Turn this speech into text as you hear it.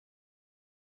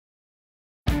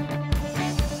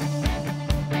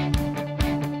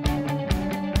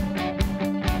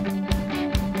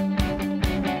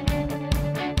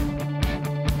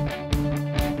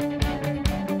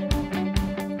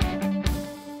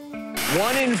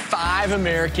1 in 5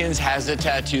 Americans has a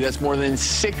tattoo. That's more than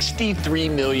 63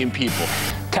 million people.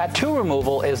 Tattoo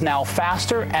removal is now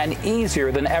faster and easier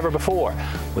than ever before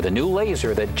with a new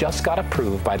laser that just got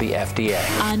approved by the FDA.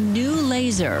 A new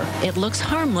laser. It looks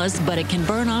harmless, but it can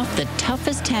burn off the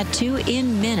toughest tattoo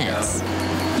in minutes.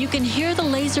 You can hear the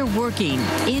laser working.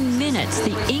 In minutes,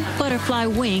 the ink butterfly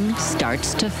wing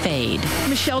starts to fade.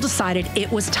 Michelle decided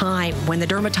it was time when the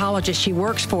dermatologist she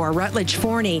works for, Rutledge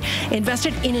Forney,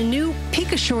 invested in a new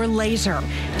Picosure laser.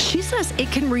 She says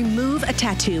it can remove a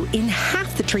tattoo in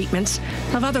half the treatments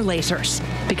of other lasers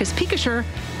because Picosure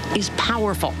is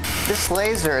powerful. This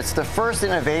laser, it's the first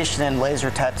innovation in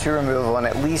laser tattoo removal in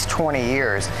at least 20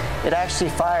 years. It actually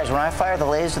fires. When I fire the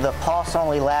laser, the pulse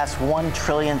only lasts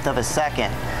 1/1,000,000th of a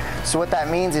second. So what that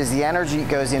means is the energy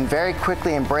goes in very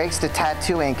quickly and breaks the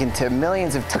tattoo ink into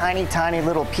millions of tiny, tiny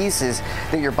little pieces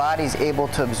that your body's able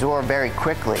to absorb very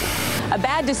quickly. A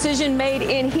bad decision made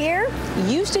in here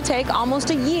used to take almost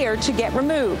a year to get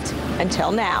removed,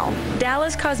 until now.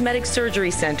 Dallas Cosmetic Surgery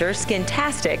Center,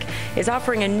 Skintastic, is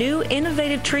offering a new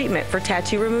innovative treatment for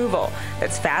tattoo removal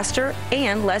that's faster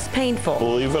and less painful.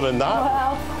 Believe it or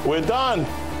not, we're done.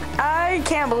 I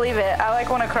can't believe it. I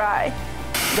want to cry.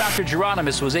 Dr.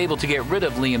 Geronemus was able to get rid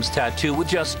of Liam's tattoo with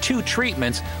just 2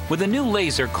 treatments with a new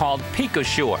laser called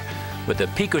Picosure. With the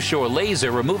Picosure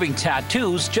laser, removing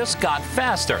tattoos just got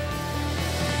faster.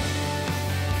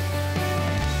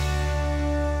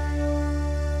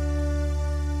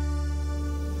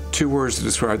 Two words to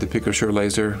describe the Picosure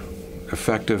laser: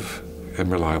 effective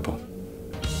and reliable.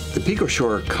 The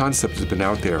Picosure concept has been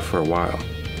out there for a while.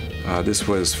 This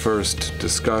was first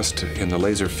discussed in the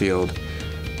laser field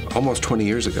almost 20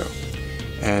 years ago,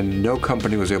 and no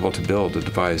company was able to build a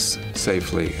device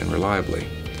safely and reliably.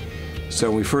 So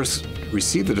when we first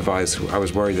received the device, I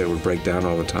was worried that it would break down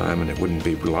all the time and it wouldn't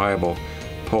be reliable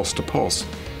pulse to pulse.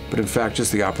 But in fact,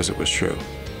 just the opposite was true.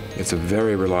 It's a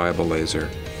very reliable laser,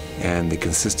 and the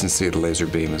consistency of the laser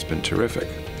beam has been terrific.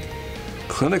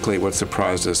 Clinically, what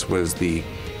surprised us was the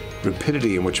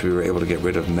rapidity in which we were able to get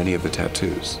rid of many of the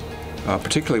tattoos,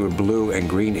 particularly with blue and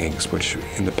green inks, which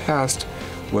in the past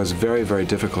was very, very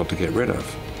difficult to get rid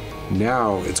of.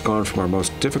 Now it's gone from our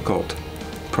most difficult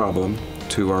problem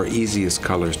to our easiest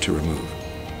colors to remove.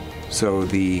 So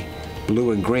the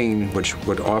blue and green, which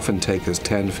would often take us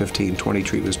 10, 15, 20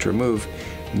 treatments to remove,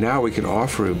 now we can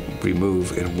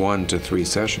remove in 1 to 3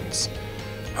 sessions.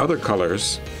 Other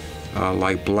colors,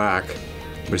 like black,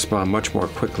 respond much more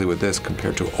quickly with this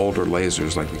compared to older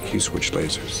lasers like the Q-switch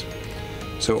lasers.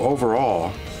 So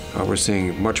overall, we're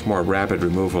seeing much more rapid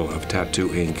removal of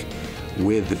tattoo ink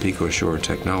with the Picosure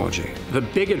technology. The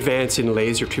big advance in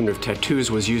laser treatment of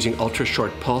tattoos was using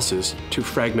ultra-short pulses to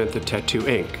fragment the tattoo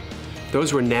ink.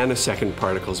 Those were nanosecond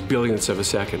particles, billionths of a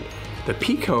second. The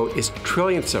Pico is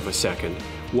trillionths of a second,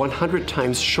 100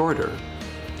 times shorter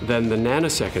than the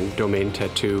nanosecond domain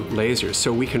tattoo lasers.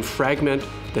 So we can fragment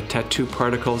the tattoo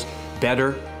particles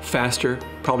better, faster,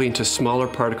 probably into smaller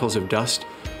particles of dust.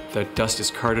 That dust is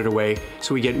carted away,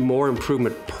 so we get more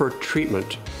improvement per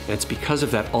treatment, and it's because of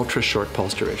that ultra-short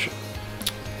pulse duration.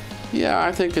 Yeah,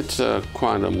 I think it's a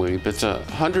quantum leap. It's a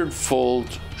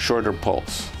 100-fold shorter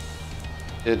pulse.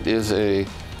 It is a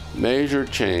major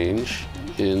change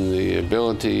in the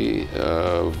ability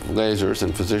of lasers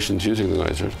and physicians using the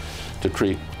lasers to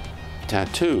treat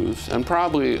tattoos and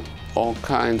probably all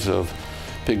kinds of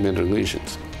pigmented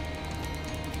lesions.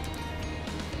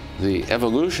 The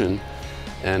evolution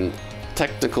and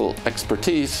technical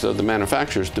expertise of the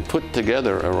manufacturers to put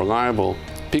together a reliable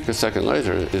picosecond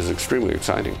laser is extremely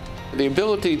exciting. The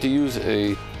ability to use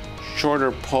a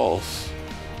shorter pulse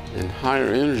and higher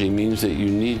energy means that you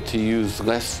need to use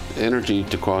less energy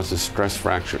to cause a stress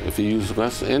fracture. If you use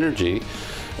less energy,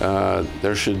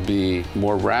 there should be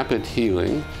more rapid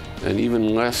healing and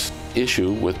even less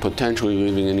issue with potentially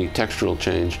leaving any textural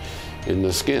change in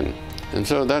the skin. And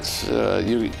so that's,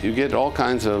 you get all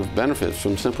kinds of benefits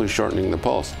from simply shortening the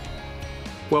pulse.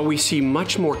 Well, we see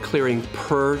much more clearing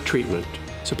per treatment.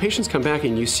 So patients come back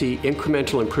and you see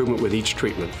incremental improvement with each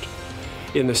treatment.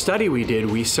 In the study we did,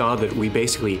 we saw that we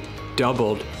basically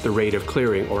doubled the rate of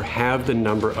clearing or halved the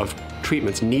number of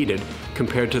treatments needed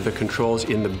compared to the controls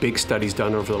in the big studies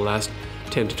done over the last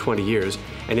 10 to 20 years.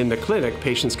 And in the clinic,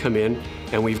 patients come in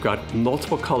and we've got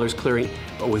multiple colors clearing,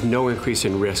 but with no increase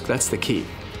in risk. That's the key.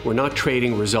 We're not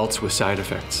trading results with side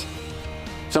effects.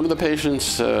 Some of the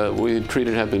patients we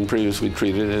treated have been previously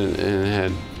treated and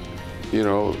had,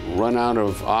 run out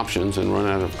of options and run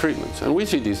out of treatments. And we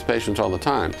see these patients all the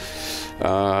time.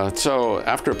 So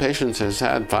after a patient has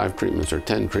had 5 treatments or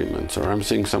 10 treatments, or I'm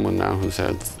seeing someone now who's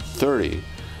had 30,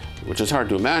 which is hard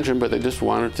to imagine, but they just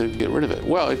wanted to get rid of it.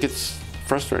 Well, it gets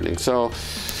frustrating. So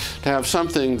to have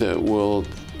something that will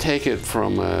take it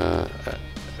from a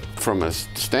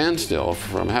standstill,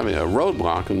 from having a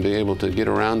roadblock, and be able to get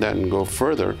around that and go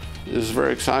further is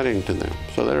very exciting to them.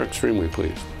 So they're extremely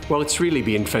pleased. Well, it's really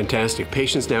been fantastic.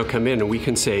 Patients now come in and we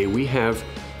can say, we have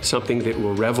something that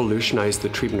will revolutionize the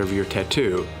treatment of your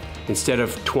tattoo. Instead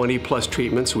of 20+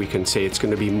 treatments, we can say it's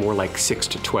going to be more like 6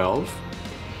 to 12.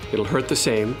 It'll hurt the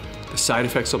same, the side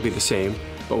effects will be the same,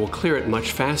 but we'll clear it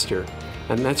much faster.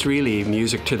 And that's really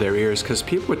music to their ears, because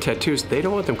people with tattoos, they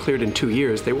don't want them cleared in 2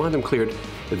 years, they want them cleared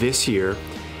this year.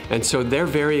 And so they're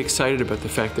very excited about the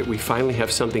fact that we finally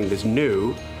have something that's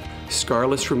new,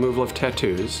 scarless removal of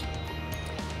tattoos,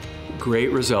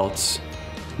 great results,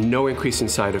 no increase in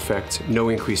side effects, no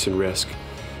increase in risk.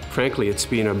 Frankly, it's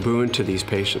been a boon to these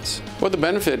patients. Well, the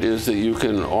benefit is that you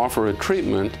can offer a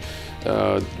treatment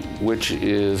which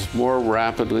is more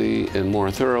rapidly and more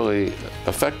thoroughly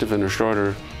effective in a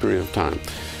shorter period of time.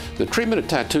 The treatment of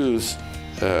tattoos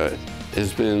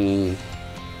has been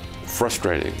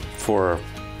frustrating for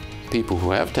people who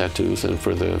have tattoos and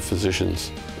for the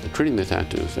physicians treating the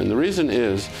tattoos. And the reason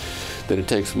is that it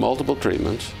takes multiple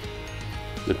treatments.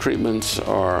 The treatments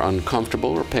are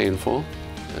uncomfortable or painful.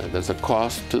 There's a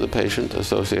cost to the patient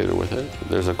associated with it.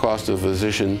 There's a cost to the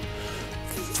physician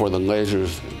for the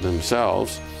lasers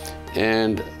themselves.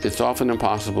 And it's often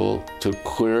impossible to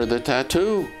clear the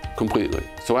tattoo completely.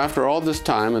 So after all this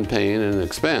time and pain and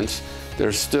expense,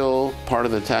 there's still part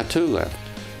of the tattoo left.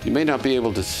 You may not be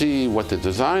able to see what the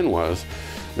design was.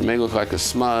 It may look like a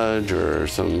smudge or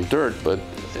some dirt, but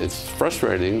it's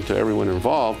frustrating to everyone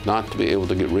involved not to be able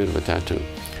to get rid of a tattoo.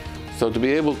 So to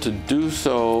be able to do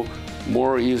so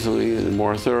more easily and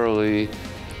more thoroughly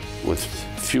with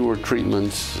fewer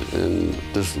treatments and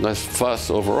there's less fuss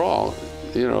overall,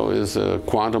 you know, is a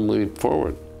quantum leap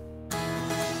forward.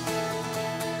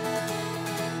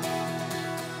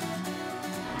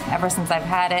 Ever since I've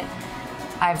had it,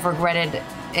 I've regretted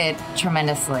it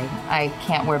tremendously. I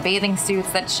can't wear bathing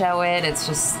suits that show it. It's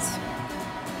just,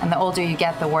 and the older you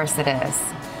get, the worse it is.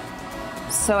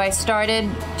 So I started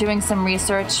doing some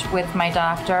research with my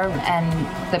doctor,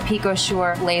 and the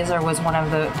Picosure laser was one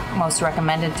of the most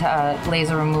recommended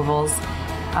laser removals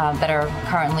that are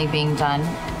currently being done.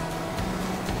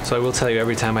 So I will tell you,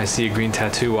 every time I see a green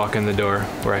tattoo walk in the door,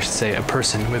 or I should say a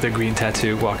person with a green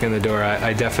tattoo walk in the door,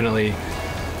 I definitely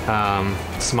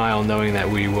smile knowing that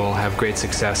we will have great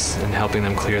success in helping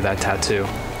them clear that tattoo.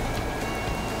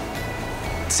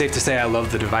 It's safe to say I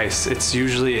love the device. It's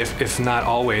usually, if not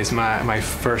always, my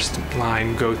first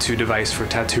line go-to device for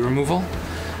tattoo removal.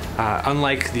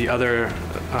 Unlike the other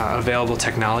available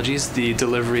technologies, the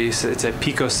delivery, it's a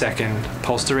picosecond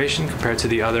pulse duration compared to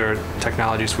the other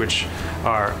technologies which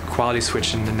are quality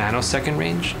switched in the nanosecond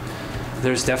range.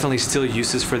 There's definitely still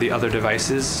uses for the other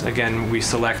devices. Again, we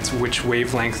select which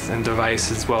wavelength and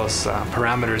device as well as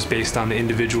parameters based on the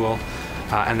individual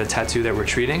and the tattoo that we're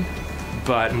treating.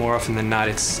 But more often than not,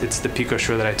 it's the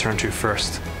Picosure that I turn to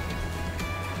first.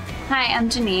 Hi, I'm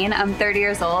Janine. I'm 30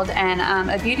 years old and I'm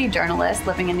a beauty journalist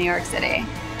living in New York City.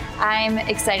 I'm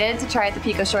excited to try the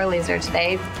Picosure laser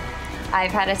today.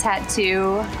 I've had a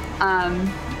tattoo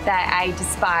that I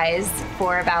despised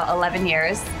for about 11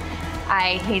 years.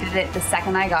 I hated it the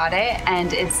second I got it,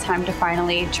 and it's time to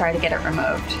finally try to get it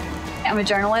removed. I'm a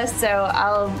journalist, so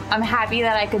I'm happy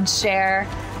that I could share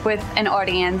with an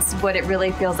audience what it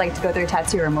really feels like to go through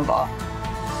tattoo removal.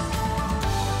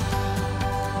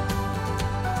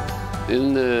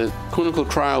 In the clinical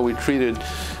trial, we treated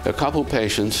a couple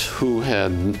patients who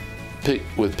had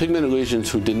with pigmented lesions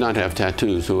who did not have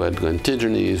tattoos, who had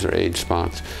lentigines or age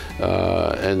spots,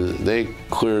 and they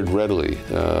cleared readily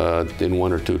in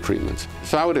 1 or 2 treatments.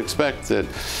 So I would expect that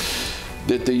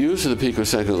the use of the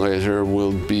Picosecond laser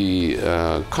will be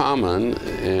common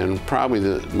and probably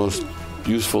the most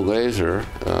useful laser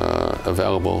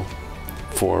available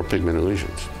for pigmented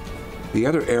lesions. The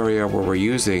other area where we're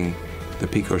using the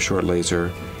Picosure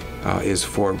laser is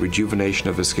for rejuvenation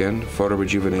of the skin,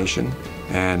 photorejuvenation,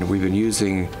 and we've been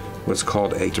using what's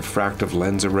called a diffractive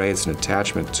lens array. It's an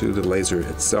attachment to the laser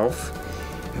itself,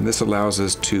 and this allows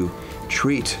us to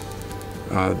treat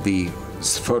the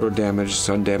photo-damaged,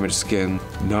 sun-damaged skin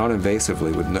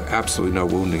non-invasively with absolutely no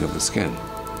wounding of the skin.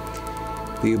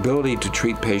 The ability to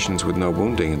treat patients with no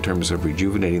wounding in terms of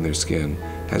rejuvenating their skin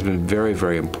has been very,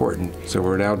 very important. So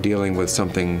we're now dealing with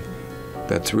something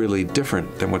that's really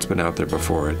different than what's been out there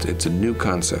before. It's a new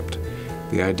concept.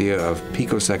 The idea of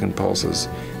picosecond pulses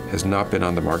has not been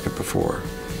on the market before.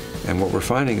 And what we're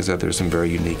finding is that there's some very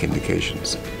unique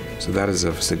indications. So that is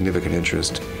of significant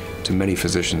interest to many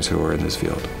physicians who are in this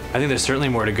field. I think there's certainly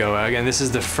more to go. Again, this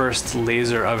is the first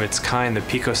laser of its kind, the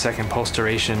picosecond pulse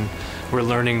duration. We're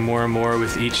learning more and more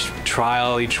with each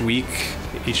trial, each week,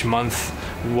 each month,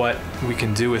 what we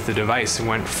can do with the device. It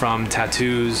went from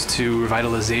tattoos to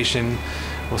revitalization.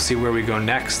 We'll see where we go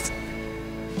next.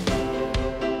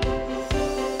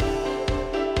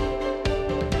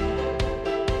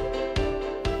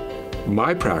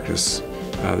 My practice,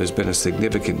 there's been a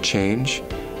significant change.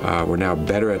 We're now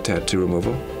better at tattoo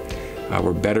removal.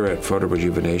 We're better at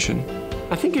photorejuvenation.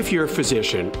 I think if you're a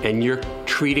physician and you're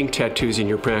treating tattoos in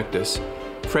your practice,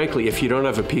 frankly, if you don't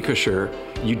have a Picosure,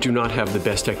 you do not have the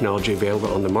best technology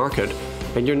available on the market,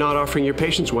 and you're not offering your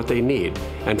patients what they need.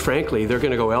 And frankly, they're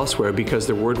going to go elsewhere because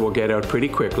the word will get out pretty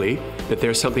quickly that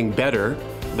there's something better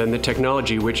than the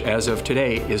technology, which as of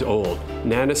today is old.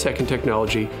 Nanosecond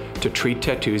technology to treat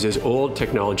tattoos is old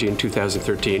technology in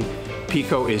 2013.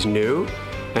 Pico is new,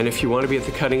 and if you want to be at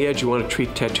the cutting edge, you want to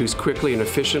treat tattoos quickly and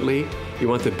efficiently, you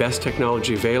want the best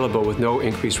technology available with no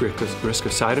increased risk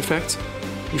of side effects,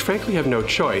 you frankly have no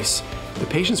choice. The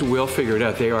patients will figure it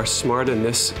out. They are smart in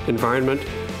this environment.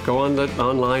 Go on the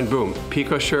online, boom,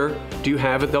 Picosure, do you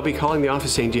have it? They'll be calling the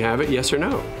office saying, do you have it, yes or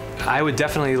no? I would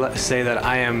definitely say that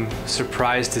I am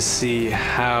surprised to see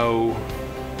how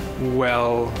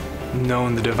well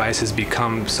known the device has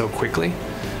become so quickly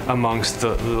amongst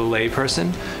the lay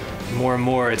person. More and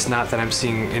more, it's not that I'm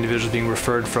seeing individuals being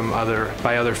referred from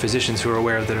by other physicians who are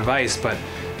aware of the device, but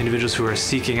individuals who are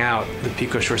seeking out the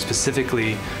Picosure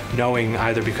specifically, knowing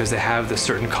either because they have the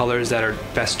certain colors that are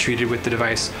best treated with the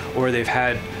device, or they've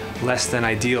had less than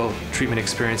ideal treatment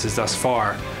experiences thus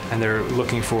far, and they're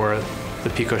looking for the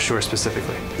Picosure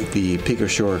specifically. The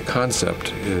Picosure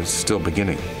concept is still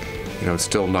beginning. You know, it's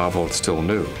still novel, it's still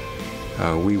new.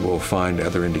 We will find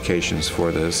other indications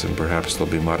for this, and perhaps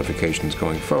there'll be modifications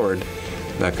going forward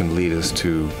that can lead us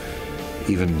to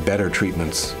even better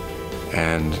treatments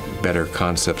and better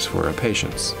concepts for our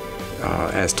patients.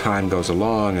 As time goes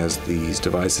along, as these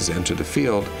devices enter the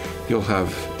field, you'll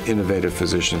have innovative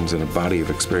physicians and a body of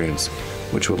experience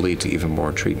which will lead to even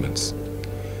more treatments.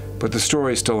 But the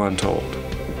story is still untold,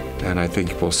 and I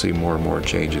think we'll see more and more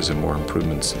changes and more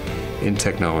improvements in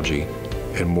technology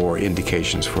and more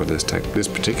indications for this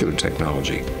particular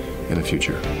technology in the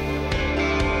future.